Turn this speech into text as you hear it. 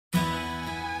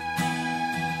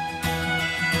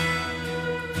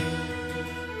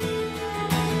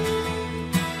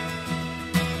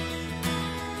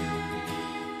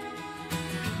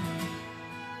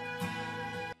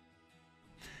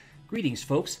Greetings,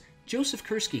 folks. Joseph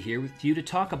Kursky here with you to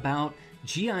talk about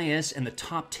GIS and the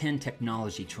top 10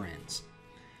 technology trends.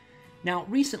 Now,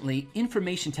 recently,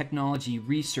 information technology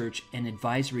research and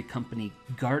advisory company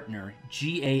Gartner,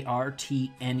 G-A-R-T-N-E-R,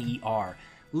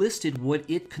 listed what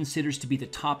it considers to be the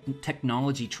top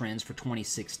technology trends for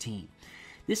 2016.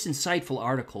 This insightful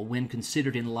article, when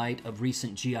considered in light of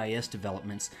recent GIS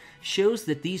developments, shows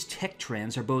that these tech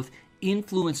trends are both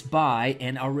influenced by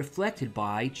and are reflected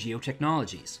by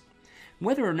geotechnologies.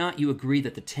 Whether or not you agree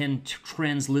that the 10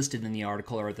 trends listed in the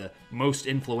article are the most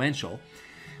influential,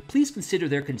 please consider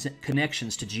their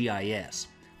connections to GIS.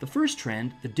 The first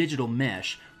trend, the digital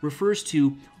mesh, refers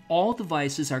to all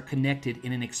devices are connected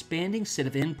in an expanding set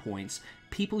of endpoints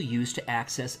people use to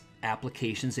access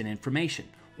applications and information,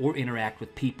 or interact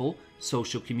with people,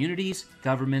 social communities,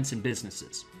 governments, and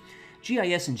businesses.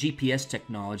 GIS and GPS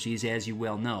technologies, as you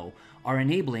well know, are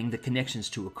enabling the connections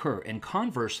to occur and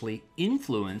conversely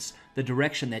influence the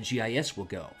direction that GIS will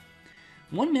go.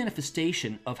 One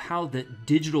manifestation of how the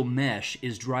digital mesh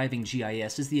is driving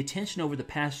GIS is the attention over the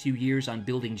past few years on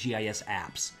building GIS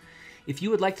apps. If you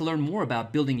would like to learn more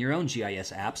about building your own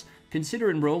GIS apps, consider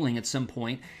enrolling at some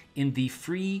point in the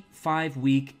free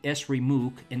 5-week ESRI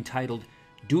MOOC entitled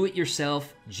Do It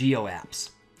Yourself GeoApps.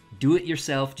 Do It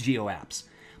Yourself GeoApps,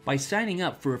 by signing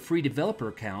up for a free developer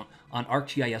account on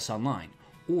ArcGIS Online,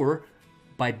 or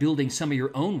by building some of your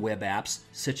own web apps,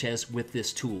 such as with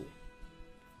this tool.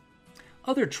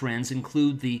 Other trends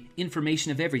include the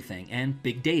information of everything and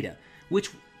big data, which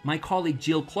my colleague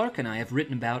Jill Clark and I have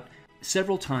written about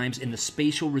several times in the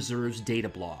Spatial Reserves data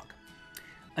blog.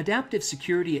 Adaptive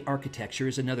security architecture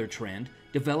is another trend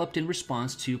developed in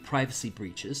response to privacy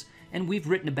breaches, and we've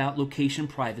written about location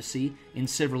privacy in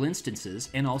several instances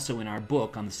and also in our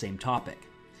book on the same topic.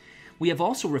 We have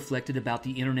also reflected about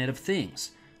the Internet of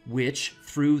Things, which,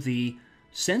 through the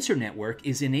sensor network,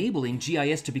 is enabling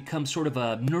GIS to become sort of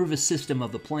a nervous system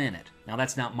of the planet. Now,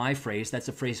 that's not my phrase, that's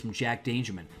a phrase from Jack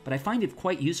Dangerman, but I find it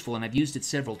quite useful and I've used it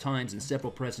several times in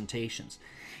several presentations.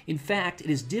 In fact,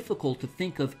 it is difficult to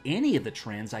think of any of the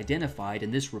trends identified in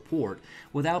this report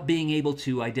without being able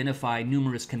to identify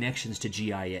numerous connections to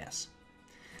GIS.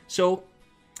 So,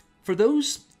 for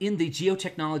those in the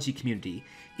geotechnology community,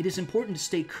 it is important to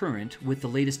stay current with the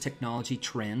latest technology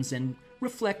trends and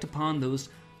reflect upon those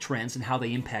trends and how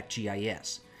they impact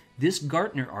GIS. This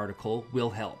Gartner article will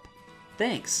help.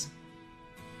 Thanks!